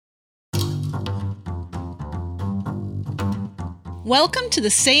Welcome to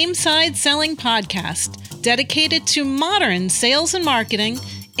the Same Side Selling Podcast, dedicated to modern sales and marketing,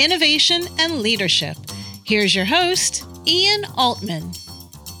 innovation, and leadership. Here's your host, Ian Altman.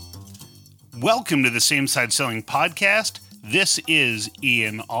 Welcome to the Same Side Selling Podcast. This is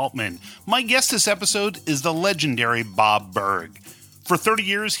Ian Altman. My guest this episode is the legendary Bob Burg. For 30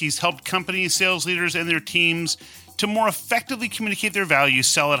 years, he's helped companies, sales leaders, and their teams to more effectively communicate their value,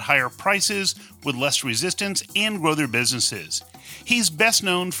 sell at higher prices with less resistance, and grow their businesses. He's best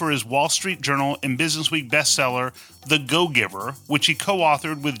known for his Wall Street Journal and Businessweek bestseller, The Go-Giver, which he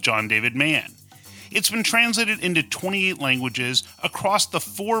co-authored with John David Mann. It's been translated into 28 languages across the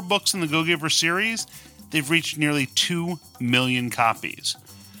 4 books in the Go-Giver series. They've reached nearly 2 million copies.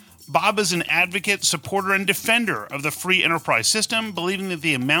 Bob is an advocate, supporter, and defender of the free enterprise system, believing that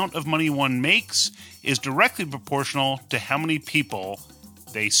the amount of money one makes is directly proportional to how many people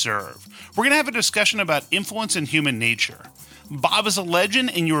they serve. We're going to have a discussion about influence and human nature. Bob is a legend,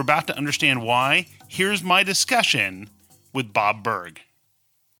 and you're about to understand why. Here's my discussion with Bob Burg.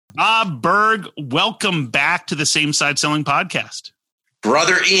 Bob Burg, welcome back to the Same Side Selling Podcast.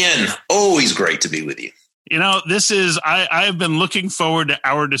 Brother Ian, always great to be with you. You know, this is, I've been looking forward to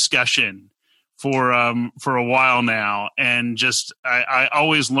our discussion for a while now, and just, I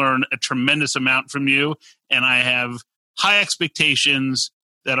always learn a tremendous amount from you, and I have high expectations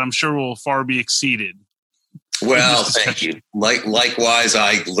that I'm sure will far be exceeded. Well, thank you. Likewise,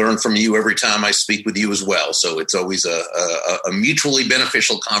 I learn from you every time I speak with you as well. So it's always a mutually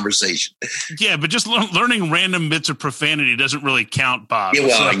beneficial conversation. Yeah, but just learning random bits of profanity doesn't really count, Bob. Yeah,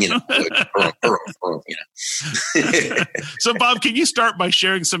 well, So, Bob, can you start by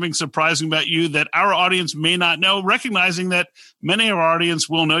sharing something surprising about you that our audience may not know, recognizing that many of our audience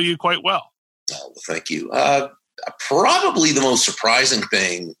will know you quite well? Oh, thank you. Probably the most surprising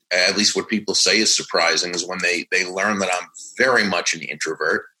thing, at least what people say is surprising, is when they learn that I'm very much an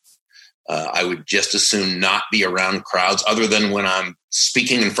introvert. I would just as soon not be around crowds other than when I'm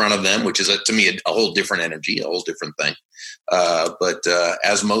speaking in front of them, which is, to me, a whole different energy, a whole different thing. But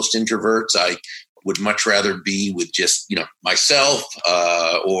as most introverts, I would much rather be with just, myself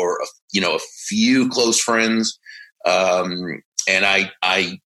or, a few close friends. And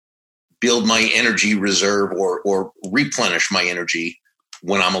I build my energy reserve or replenish my energy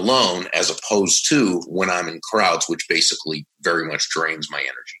when I'm alone, as opposed to when I'm in crowds, which basically very much drains my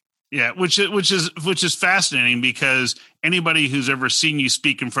energy. Yeah, which is fascinating, because anybody who's ever seen you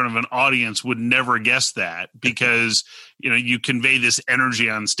speak in front of an audience would never guess that, because you convey this energy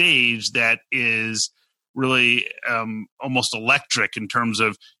on stage that is really almost electric in terms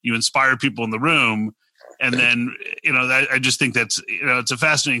of you inspire people in the room. And then, I just think that's, it's a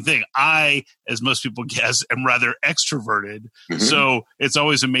fascinating thing. I, as most people guess, am rather extroverted. Mm-hmm. So it's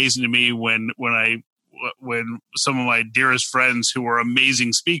always amazing to me when some of my dearest friends who are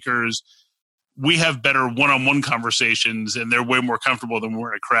amazing speakers, we have better one-on-one conversations, and they're way more comfortable than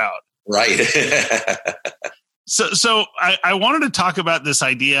we're in a crowd. Right. So I wanted to talk about this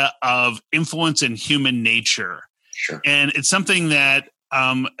idea of influence and human nature. Sure. And it's something that,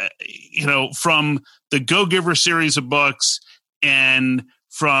 from the Go-Giver series of books and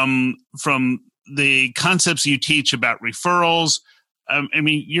from the concepts you teach about referrals.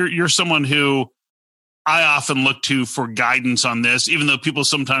 You're someone who I often look to for guidance on this, even though people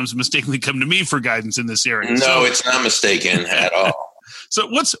sometimes mistakenly come to me for guidance in this area. No, it's not mistaken at all. So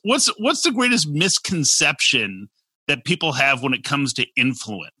what's the greatest misconception that people have when it comes to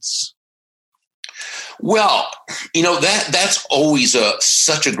influence? Well, that's always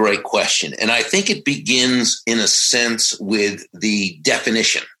such a great question. And I think it begins, in a sense, with the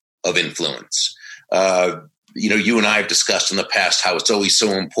definition of influence. You and I have discussed in the past how it's always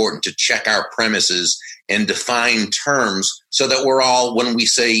so important to check our premises and define terms so that we're all, when we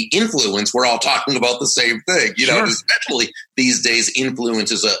say influence, we're all talking about the same thing. Sure. Especially these days,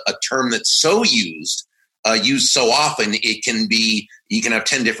 influence is a term that's so used so often, it can be, you can have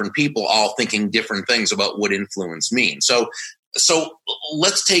 10 different people all thinking different things about what influence means. So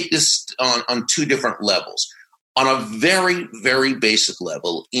let's take this on 2 different levels. On a very, very basic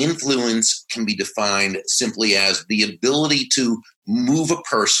level, influence can be defined simply as the ability to move a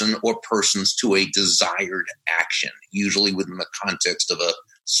person or persons to a desired action, usually within the context of a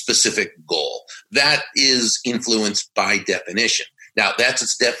specific goal. That is influence by definition. Now, that's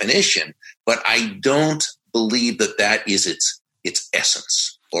its definition, but I don't believe that is its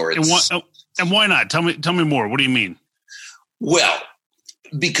essence or its. And why not? Tell me more. What do you mean? Well,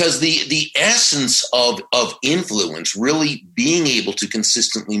 because the essence of influence, really being able to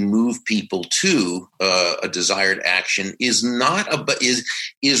consistently move people to a desired action, is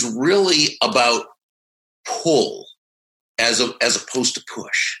really about pull as opposed to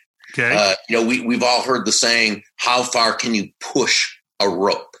push. Okay. We've all heard the saying, how far can you push a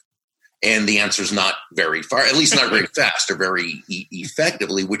rope? And the answer is not very far, at least not very fast or very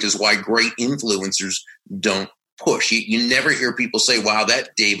effectively, which is why great influencers don't push. You never hear people say, wow,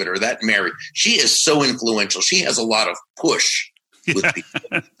 that David or that Mary, she is so influential. She has a lot of push with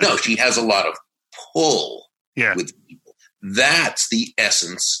people. No, she has a lot of pull with people. That's the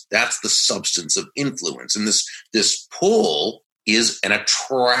essence. That's the substance of influence. And this pull is an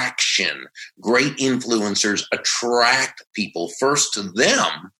attraction. Great influencers attract people first to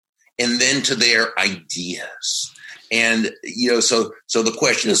them and then to their ideas. And, so the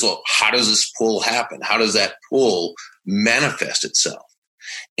question is, well, how does this pull happen? How does that pull manifest itself?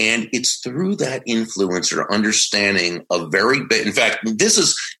 And it's through that influencer understanding a very bit. In fact, this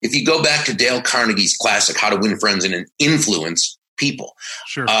is, if you go back to Dale Carnegie's classic, How to Win Friends and Influence People.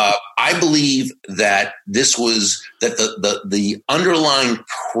 Sure. I believe that this was that the underlying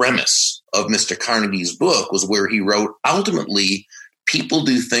premise of Mr. Carnegie's book was where he wrote, ultimately, people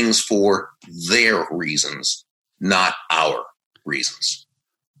do things for their reasons, not our reasons.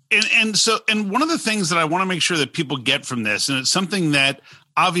 And one of the things that I want to make sure that people get from this, and it's something that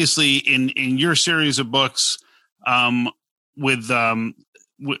obviously in your series of books on The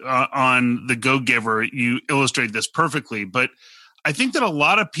Go-Giver, you illustrate this perfectly. But I think that a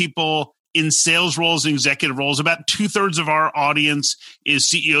lot of people in sales roles and executive roles, about 2/3 of our audience is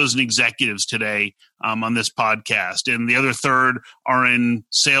CEOs and executives today on this podcast. And the other third are in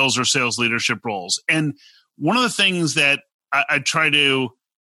sales or sales leadership roles. And one of the things that I try to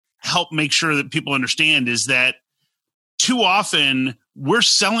help make sure that people understand is that too often we're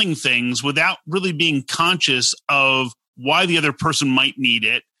selling things without really being conscious of why the other person might need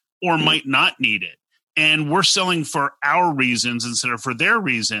it or might not need it. And we're selling for our reasons instead of for their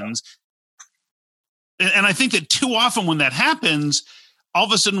reasons. And I think that too often when that happens, all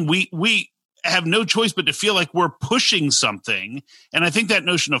of a sudden we have no choice but to feel like we're pushing something. And I think that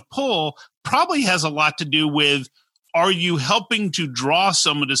notion of pull probably has a lot to do with, are you helping to draw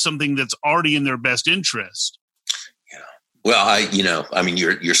someone to something that's already in their best interest? Well,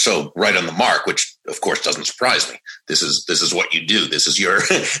 you're so right on the mark, which of course doesn't surprise me. This is what you do. This is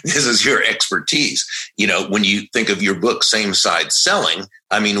your expertise. When you think of your book, Same Side Selling,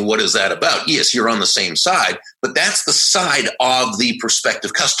 what is that about? Yes, you're on the same side, but that's the side of the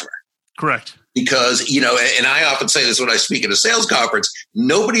prospective customer. Correct. Because, and I often say this when I speak at a sales conference,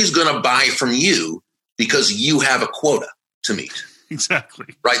 nobody's going to buy from you because you have a quota to meet. Exactly.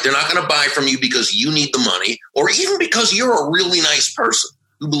 Right. They're not going to buy from you because you need the money or even because you're a really nice person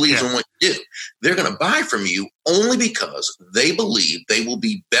who believes in what you do. They're going to buy from you only because they believe they will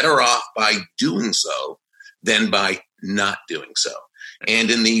be better off by doing so than by not doing so.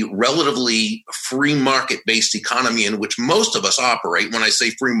 And in the relatively free market-based economy in which most of us operate, when I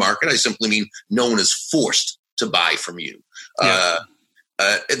say free market, I simply mean no one is forced to buy from you.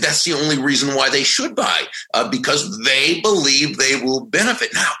 That's the only reason why they should buy, because they believe they will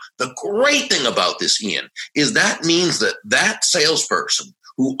benefit. Now, the great thing about this, Ian, is that means that salesperson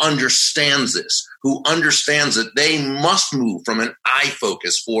who understands this, who understands that they must move from an I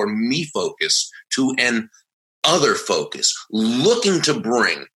focus or me focus to an other focus, looking to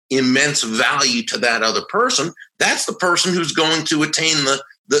bring immense value to that other person, that's the person who's going to attain the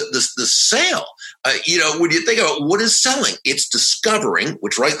sale. When you think about what is selling, it's discovering,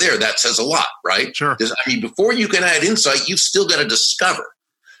 which right there, that says a lot, right? Sure. Before you can add insight, you've still got to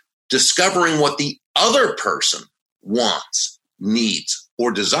discovering what the other person wants, needs,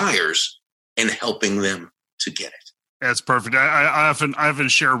 or desires, and helping them to get it. That's perfect. I often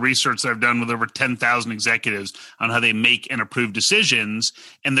share research that I've done with over 10,000 executives on how they make and approve decisions,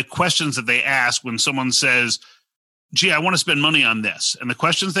 and the questions that they ask when someone says, gee, I want to spend money on this. And the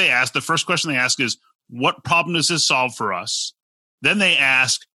first question they ask is, what problem does this solve for us? Then they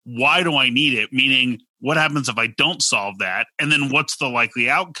ask, why do I need it? Meaning, what happens if I don't solve that? And then what's the likely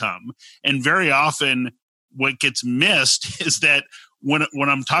outcome? And very often what gets missed is that when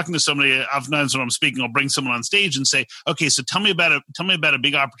I'm talking to somebody, oftentimes when I'm speaking, I'll bring someone on stage and say, okay, so tell me about a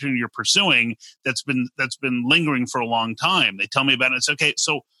big opportunity you're pursuing that's been lingering for a long time. They tell me about it. It's okay.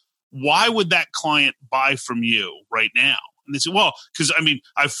 So why would that client buy from you right now? And they say, well, because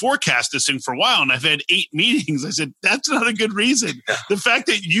I've forecast this thing for a while and I've had 8 meetings. I said, that's not a good reason. The fact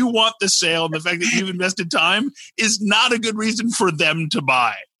that you want the sale and the fact that you've invested time is not a good reason for them to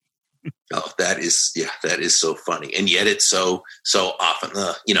buy. Oh, that is so funny. And yet it's so often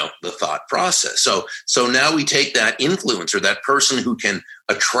the thought process. So now we take that influencer, that person who can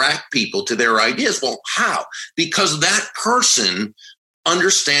attract people to their ideas. Well, how? Because that person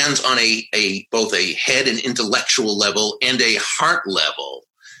understands on a both a head and intellectual level and a heart level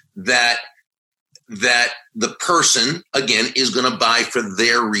that the person, again, is going to buy for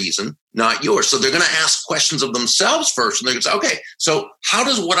their reason, not yours. So they're going to ask questions of themselves first. And they're going to say, okay, so how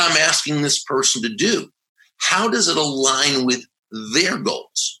does what I'm asking this person to do, how does it align with their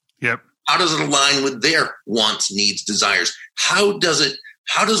goals? Yep. How does it align with their wants, needs, desires? How does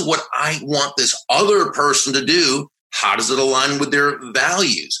what I want this other person to do, how does it align with their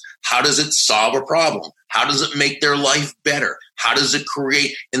values? How does it solve a problem? How does it make their life better? How does it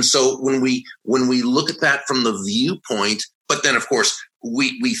create? And so when we look at that from the viewpoint, but then of course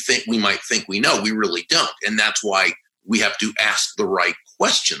we might think we know, we really don't. And that's why we have to ask the right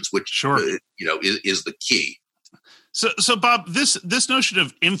questions, which sure. Is the key. So Bob, this notion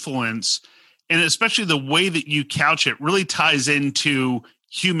of influence, and especially the way that you couch it, really ties into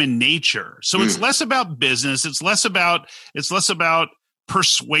human nature. So it's less about business, it's less about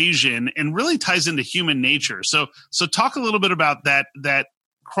persuasion, and really ties into human nature. So talk a little bit about that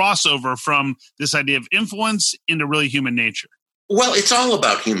crossover from this idea of influence into really human nature. Well, it's all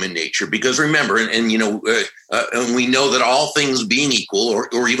about human nature because remember, and we know that all things being equal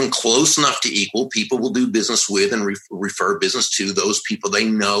or even close enough to equal, people will do business with and refer business to those people they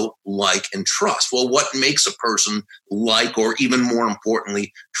know, like, and trust. Well, what makes a person like, or even more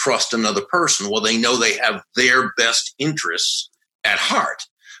importantly, trust another person? Well, they know they have their best interests at heart.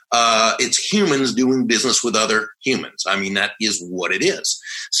 It's humans doing business with other humans. I mean, that is what it is.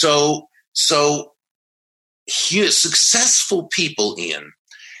 So successful people, Ian,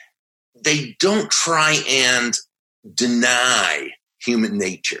 they don't try and deny human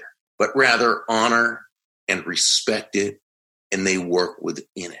nature, but rather honor and respect it, and they work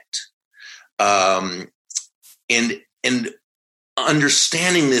within it. And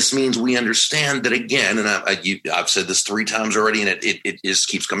understanding this means we understand that, again, and I've said this 3 times already, and it just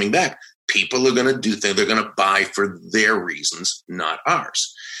keeps coming back. People are going to do things. They're going to buy for their reasons, not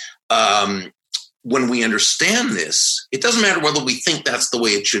ours. When we understand this, it doesn't matter whether we think that's the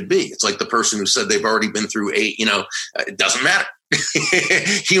way it should be. It's like the person who said they've already been through it doesn't matter.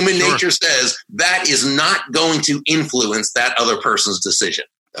 Human nature says that is not going to influence that other person's decision.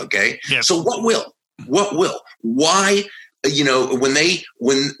 Okay. Yeah. So what will? Why? When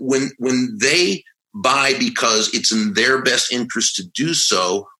they buy because it's in their best interest to do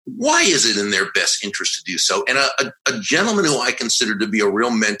so, why is it in their best interest to do so? And a gentleman who I consider to be a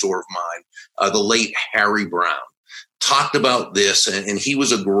real mentor of mine, the late Harry Browne, talked about this, and he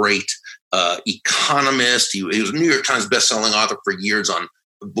was a great economist. He was a New York Times bestselling author for years on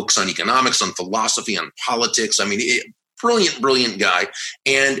books on economics, on philosophy, on politics. I mean, brilliant guy.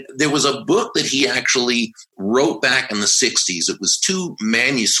 And there was a book that he actually wrote back in the 60s. It was 2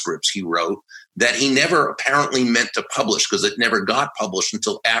 manuscripts he wrote that he never apparently meant to publish because it never got published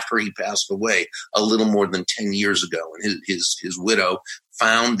until after he passed away a little more than 10 years ago. And his widow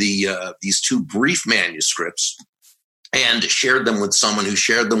found these 2 brief manuscripts and shared them with someone who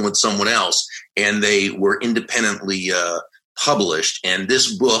shared them with someone else, and they were independently published. And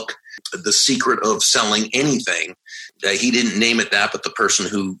this book, The Secret of Selling Anything, he didn't name it that, but the person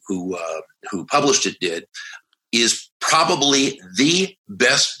who published it did, is probably the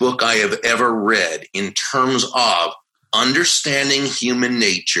best book I have ever read in terms of understanding human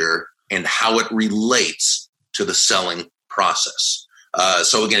nature and how it relates to the selling process.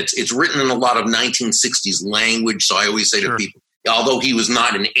 So again, it's written in a lot of 1960s language. So I always say to people, although he was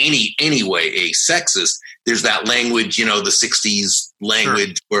not in any way a sexist, there's that language, the 60s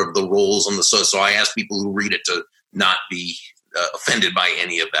language where the roles on the so I ask people who read it to not be offended by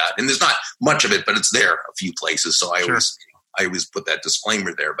any of that. And there's not much of it, but it's there a few places. So I always put that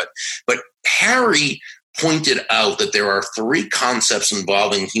disclaimer there. But Harry pointed out that there are 3 concepts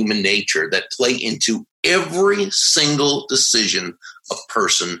involving human nature that play into every single decision a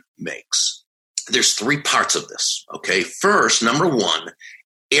person makes. There's 3 parts of this. Okay. First, number 1,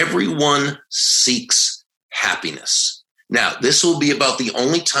 everyone seeks happiness. Now, this will be about the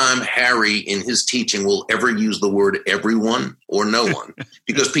only time Harry in his teaching will ever use the word everyone or no one,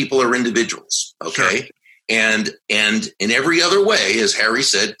 because people are individuals. Okay. Sure. And in every other way, as Harry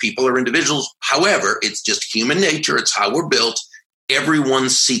said, people are individuals. However, it's just human nature. It's how we're built. Everyone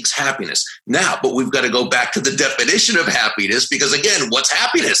seeks happiness. Now, but we've got to go back to the definition of happiness, because again, what's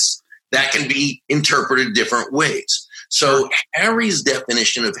happiness? That can be interpreted different ways. So Harry's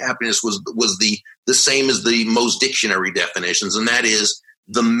definition of happiness was the same as the most dictionary definitions, and that is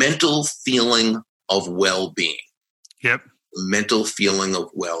the mental feeling of well-being. Yep. The mental feeling of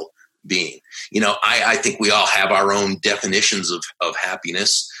well-being. I think we all have our own definitions of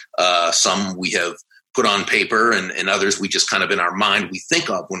happiness. Some we have put on paper, and others we just kind of in our mind we think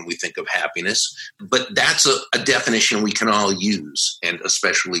of when we think of happiness. But that's a definition we can all use, and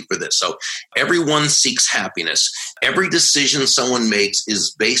especially for this. So everyone seeks happiness. Every decision someone makes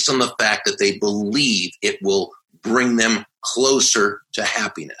is based on the fact that they believe it will bring them closer to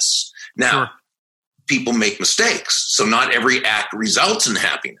happiness. Now, sure. People make mistakes. So not every act results in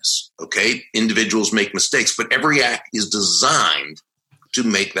happiness. Okay. Individuals make mistakes, but every act is designed to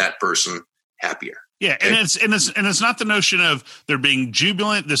make that person happier. Yeah, and it's not the notion of they're being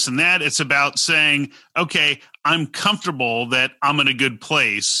jubilant, this and that. It's about saying, okay, I'm comfortable that I'm in a good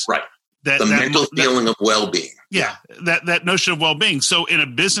place. Right. The mental feeling of well-being. Yeah, that notion of well-being. So in a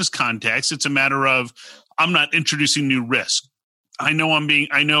business context, it's a matter of I'm not introducing new risk. I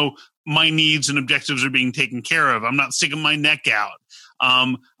know my needs and objectives are being taken care of. I'm not sticking my neck out.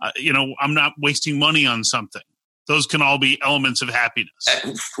 I'm not wasting money on something. Those can all be elements of happiness.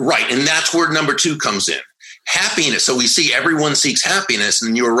 Right. And that's where number 2 comes in. Happiness. So we see everyone seeks happiness,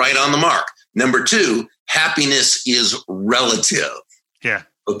 and you're right on the mark. Number 2, happiness is relative. Yeah.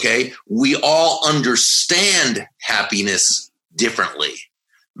 Okay. We all understand happiness differently.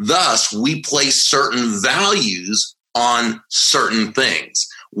 Thus, we place certain values on certain things.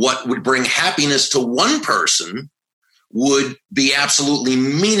 What would bring happiness to one person would be absolutely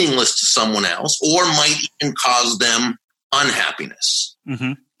meaningless to someone else, or might even cause them unhappiness.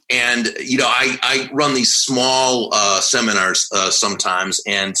 Mm-hmm. And, I run these small seminars sometimes.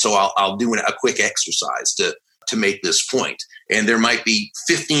 And so I'll do a quick exercise to make this point. And there might be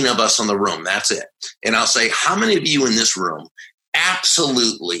 15 of us in the room. That's it. And I'll say, how many of you in this room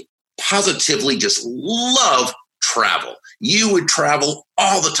absolutely, positively just love travel? You would travel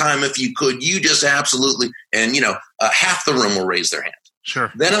all the time if you could. You just absolutely, and half the room will raise their hand.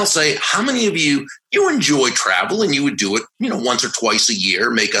 Sure. Then I'll say, how many of you enjoy travel and you would do it, once or twice a year,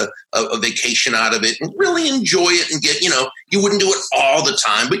 make a vacation out of it and really enjoy it and get, you wouldn't do it all the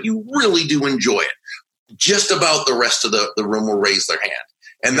time, but you really do enjoy it. Just about the rest of the room will raise their hand.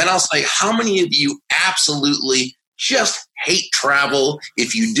 And then I'll say, how many of you absolutely just hate travel?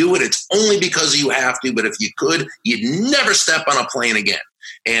 If you do it, it's only because you have to, but if you could, you'd never step on a plane again.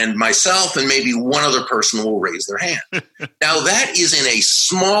 And myself and maybe one other person will raise their hand. Now, that is in a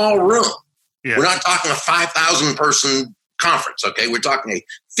small room. Yeah. We're not talking a 5,000 person conference, okay? We're talking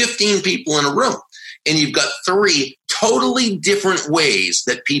 15 people in a room. And you've got 3 totally different ways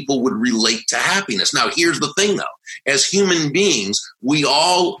that people would relate to happiness. Now, here's the thing, though. As human beings, we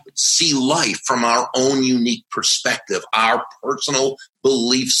all see life from our own unique perspective, our personal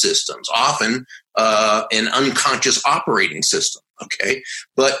belief systems, often an unconscious operating system, okay?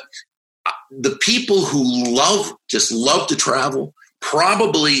 But the people who just love to travel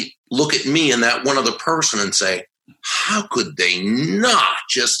probably look at me and that one other person and say, how could they not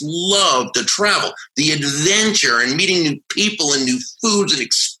just love to travel? The adventure and meeting new people and new foods and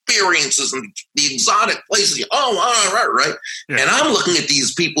experiences and the exotic places. Oh, right. Yeah. And I'm looking at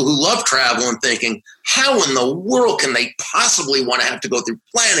these people who love travel and thinking, how in the world can they possibly want to have to go through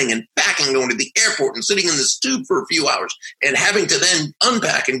planning and packing, going to the airport and sitting in this tube for a few hours and having to then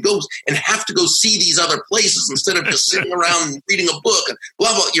unpack and go and have to go see these other places instead of just sitting around and reading a book and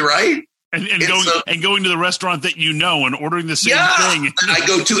blah, blah, you're right? And going to the restaurant that and ordering the same thing. I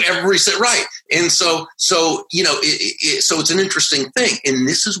go to every right, and so it's an interesting thing, and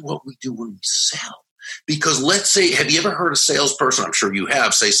this is what we do when we sell. Because let's say, have you ever heard a salesperson? I'm sure you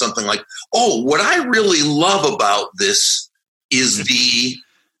have. Say something like, "Oh, what I really love about this is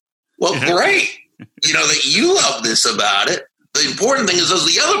great, that you love this about it. The important thing is,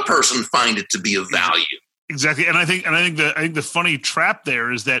 does the other person find it to be of value?" Exactly. And I think the funny trap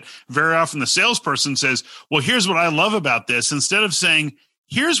there is that very often the salesperson says, well, here's what I love about this, instead of saying,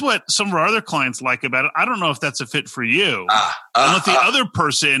 here's what some of our other clients like about it. I don't know if that's a fit for you. And let the other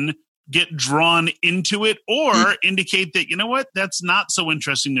person get drawn into it or indicate that, you know what, that's not so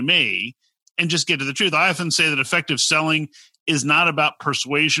interesting to me, and just get to the truth. I often say that effective selling is not about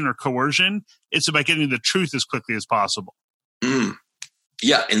persuasion or coercion. It's about getting to the truth as quickly as possible. Mm.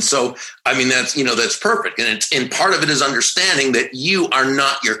 Yeah. And so, that's perfect. And part of it is understanding that you are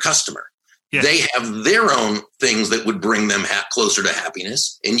not your customer. Yeah. They have their own things that would bring them closer to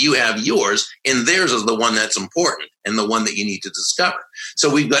happiness, and you have yours, and theirs is the one that's important and the one that you need to discover.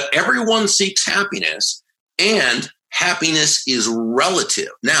 So we've got everyone seeks happiness, and happiness is relative.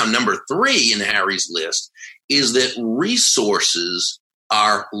 Now, number 3 in Harry's list is that resources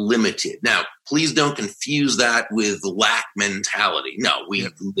are limited. Now, please don't confuse that with lack mentality. No, we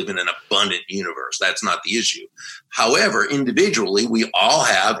live in an abundant universe. That's not the issue. However, individually, we all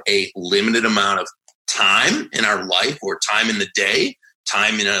have a limited amount of time in our life or time in the day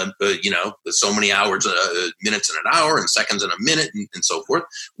time in so many hours, minutes in an hour, and seconds in a minute, and so forth.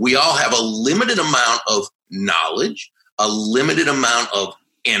 We all have a limited amount of knowledge, a limited amount of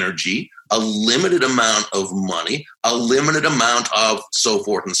energy, a limited amount of money, a limited amount of so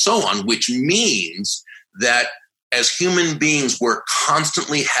forth and so on, which means that as human beings, we're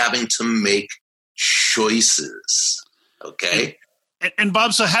constantly having to make choices. Okay. And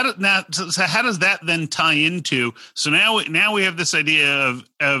Bob, so how does that then tie into? So now we have this idea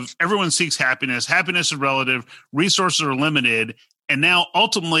of everyone seeks happiness. Happiness is relative. Resources are limited, and now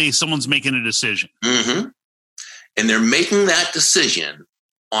ultimately someone's making a decision. Mm-hmm. And they're making that decision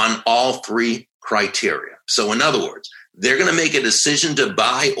on all three criteria. So in other words, they're going to make a decision to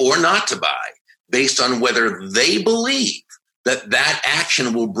buy or not to buy based on whether they believe that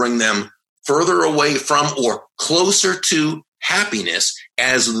action will bring them further away from or closer to happiness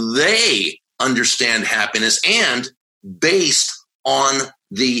as they understand happiness and based on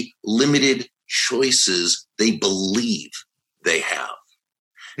the limited choices they believe they have.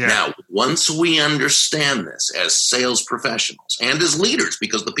 Yeah. Now, once we understand this as sales professionals and as leaders,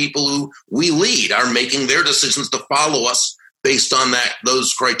 because the people who we lead are making their decisions to follow us based on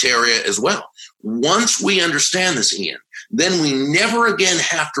those criteria as well. Once we understand this, Ian, then we never again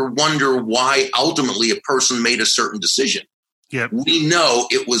have to wonder why ultimately a person made a certain decision. Yep. We know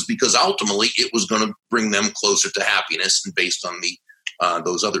it was because ultimately it was going to bring them closer to happiness and based on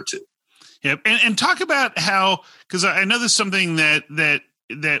those other two. Yep. And talk about how, because I know there's something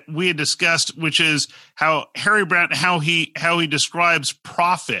that we had discussed, which is how Harry Browne, how he describes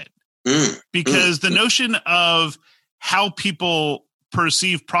profit, because the notion of how people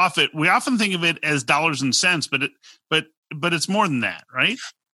perceive profit, we often think of it as dollars and cents, but it's more than that, right?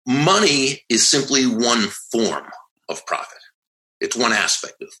 Money is simply one form of profit. It's one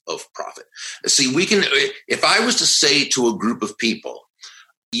aspect of profit. See, if I was to say to a group of people,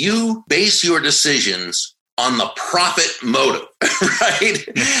 you base your decisions on the profit motive, right?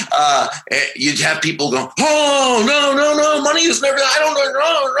 You'd have people go, oh, no, money is never, I don't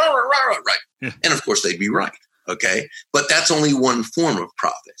know, right? Yeah. And of course they'd be right, okay? But that's only one form of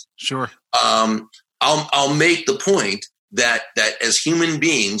profit. Sure. I'll make the point that as human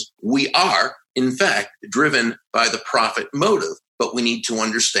beings, we are, in fact, driven by the profit motive, but we need to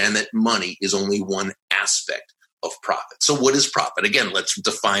understand that money is only one aspect of profit. So what is profit? Again, let's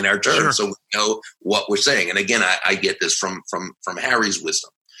define our terms. Sure. So we know what we're saying. And again, I get this from Harry's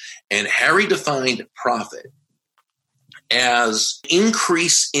wisdom. And Harry defined profit as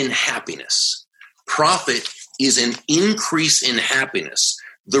increase in happiness. Profit is an increase in happiness,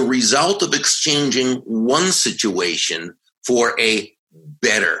 the result of exchanging one situation for a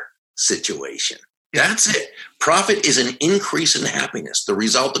better situation. That's it. Profit is an increase in happiness, the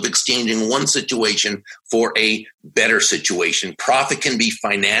result of exchanging one situation for a better situation. Profit can be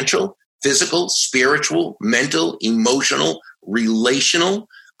financial, physical, spiritual, mental, emotional, relational.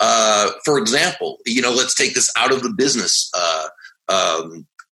 For example, let's take this out of the business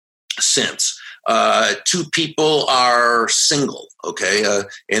sense. Two people are single, okay,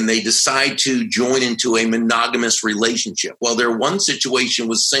 and they decide to join into a monogamous relationship. Well, their one situation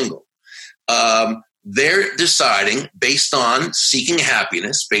was single. They're deciding based on seeking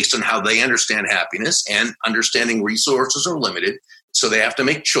happiness, based on how they understand happiness, and understanding resources are limited, so they have to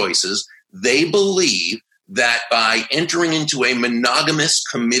make choices. They believe that by entering into a monogamous,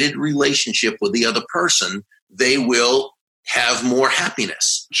 committed relationship with the other person, they will have more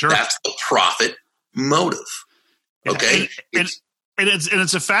happiness. Sure. That's the profit motive. Okay. And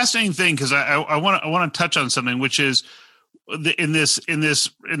it's a fascinating thing, because I want to touch on something, which is in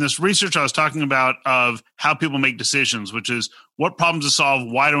this research I was talking about of how people make decisions, which is what problems to solve,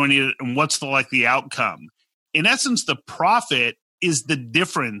 why do I need it, and what's the outcome. In essence, the profit is the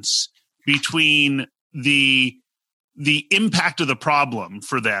difference between the impact of the problem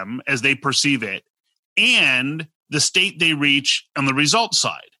for them as they perceive it and the state they reach on the result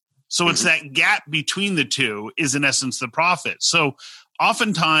side. So it's that gap between the two is in essence the profit. So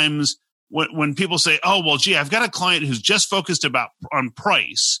oftentimes when people say, oh, well, gee, I've got a client who's just focused on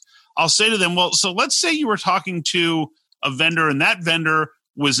price, I'll say to them, well, so let's say you were talking to a vendor and that vendor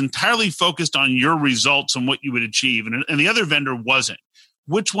was entirely focused on your results and what you would achieve, and the other vendor wasn't.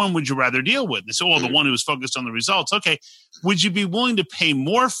 Which one would you rather deal with? They say, well, the one who was focused on the results. Okay, would you be willing to pay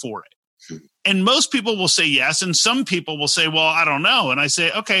more for it? And most people will say yes, and some people will say, well, I don't know. And I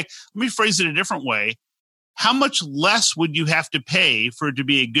say, okay, let me phrase it a different way. How much less would you have to pay for it to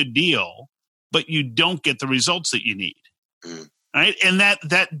be a good deal, but you don't get the results that you need? Right? And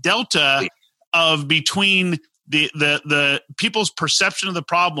that delta of between the people's perception of the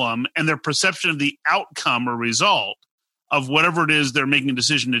problem and their perception of the outcome or result of whatever it is they're making a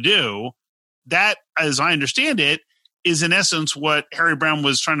decision to do. That, as I understand it, is in essence what Harry Browne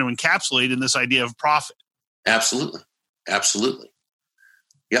was trying to encapsulate in this idea of profit. Absolutely.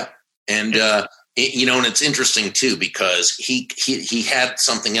 Yeah. And, and it's interesting too, because he had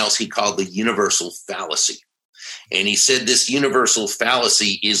something else he called the universal fallacy. And he said this universal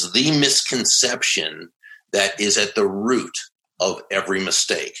fallacy is the misconception that is at the root of every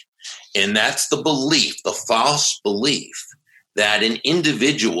mistake. And that's the belief, the false belief that an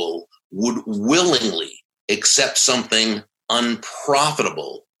individual would willingly accept something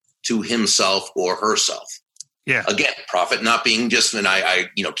unprofitable to himself or herself. Yeah. Again, profit not being just, and I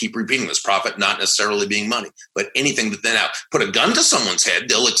keep repeating this, profit not necessarily being money, but anything that then put a gun to someone's head,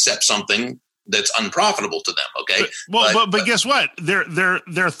 they'll accept something that's unprofitable to them. Okay. But guess what?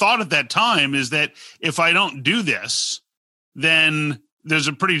 Their thought at that time is that if I don't do this, then there's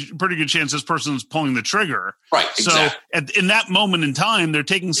a pretty good chance this person's pulling the trigger. Right. Exactly. So in that moment in time, they're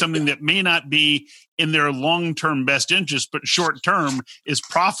taking something that may not be in their long-term best interest, but short-term is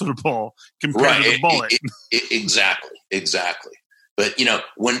profitable compared to the bullet. Exactly. But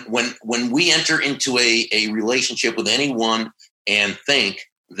when we enter into a relationship with anyone and think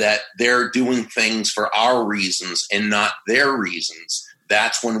that they're doing things for our reasons and not their reasons,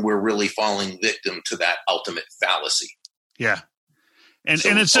 that's when we're really falling victim to that ultimate fallacy. Yeah. And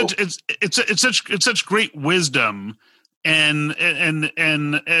it's such great wisdom, and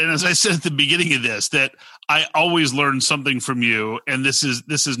as I said at the beginning of this, that I always learn something from you, and this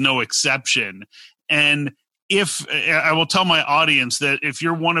is no exception. And if I will tell my audience that if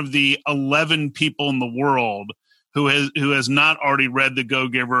you're one of the 11 people in the world who has not already read The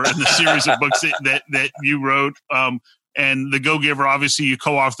Go-Giver and the series of books that you wrote, and The Go-Giver, obviously you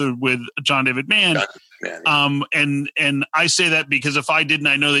co-authored with John David Mann. And I say that because if I didn't,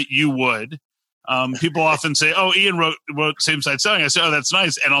 I know that you would. People often say, "Oh, Ian wrote Same Side Selling." I say, "Oh, that's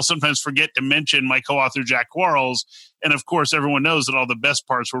nice," and I'll sometimes forget to mention my co-author Jack Quarles. And of course, everyone knows that all the best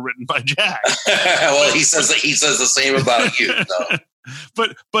parts were written by Jack. Well, he says the same about you. So.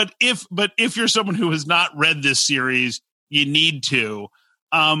 But if you're someone who has not read this series, you need to.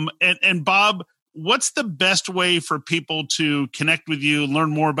 And Bob, what's the best way for people to connect with you, learn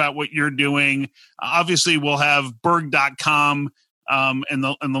more about what you're doing? Obviously, we'll have Berg.com and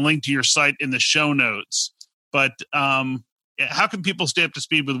the link to your site in the show notes. But how can people stay up to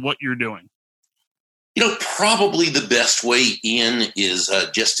speed with what you're doing? Probably the best way, Ian, is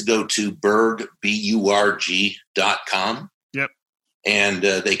just to go to Berg.com. Yep. And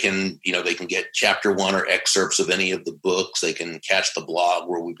they can get chapter 1 or excerpts of any of the books. They can catch the blog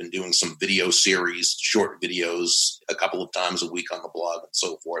where we've been doing some video series, short videos, a couple of times a week on the blog and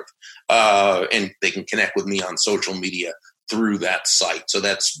so forth. And they can connect with me on social media through that site. So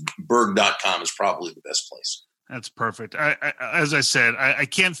that's Berg.com is probably the best place. That's perfect. As I said, I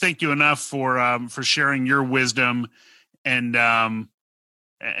can't thank you enough for sharing your wisdom, and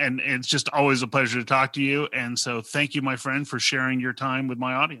it's just always a pleasure to talk to you. And so thank you, my friend, for sharing your time with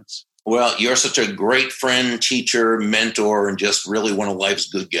my audience. Well, you're such a great friend, teacher, mentor, and just really one of life's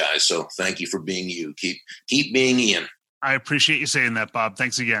good guys. So thank you for being you. Keep being Ian. I appreciate you saying that, Bob.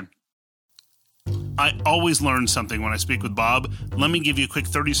 Thanks again. I always learn something when I speak with Bob. Let me give you a quick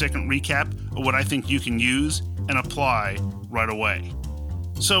 30-second recap of what I think you can use and apply right away.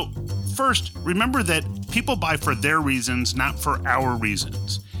 So, first, remember that people buy for their reasons, not for our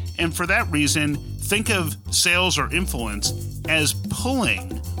reasons. And for that reason, think of sales or influence as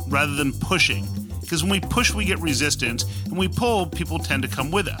pulling rather than pushing. Because when we push, we get resistance, and we pull, people tend to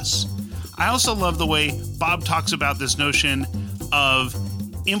come with us. I also love the way Bob talks about this notion of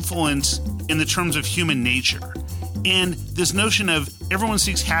influence in the terms of human nature. And this notion of everyone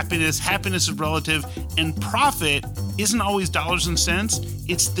seeks happiness, happiness is relative, and profit isn't always dollars and cents.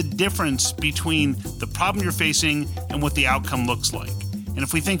 It's the difference between the problem you're facing and what the outcome looks like. And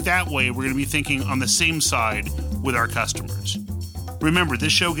if we think that way, we're going to be thinking on the same side with our customers. Remember,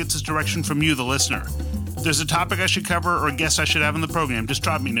 this show gets its direction from you, the listener. If there's a topic I should cover or a guest I should have in the program, just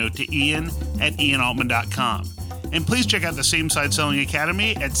drop me a note to ian@ianaltman.com. And please check out the Same Side Selling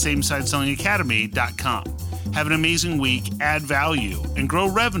Academy at samesideSellingAcademy.com. Have an amazing week, add value, and grow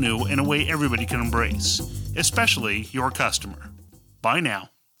revenue in a way everybody can embrace, especially your customer. Bye now.